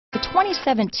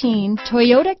2017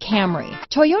 Toyota Camry.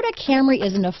 Toyota Camry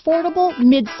is an affordable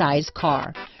mid-size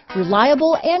car.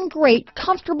 Reliable and great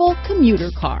comfortable commuter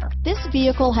car. This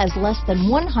vehicle has less than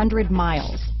 100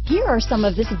 miles. Here are some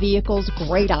of this vehicle's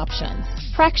great options: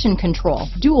 traction control,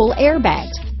 dual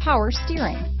airbags, power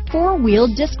steering, four-wheel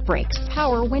disc brakes,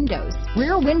 power windows,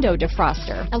 rear window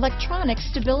defroster, electronic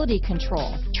stability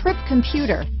control, trip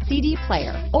computer, CD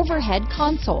player, overhead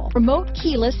console, remote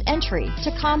keyless entry,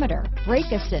 tachometer,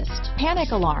 brake assist,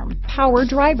 panic alarm, power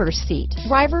driver's seat,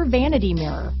 driver vanity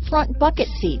mirror, front bucket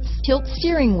seats, tilt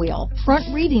steering wheel, front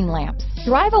reading lamps.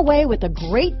 Drive away with a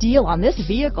great deal on this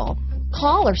vehicle.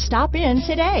 Call or stop in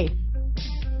today.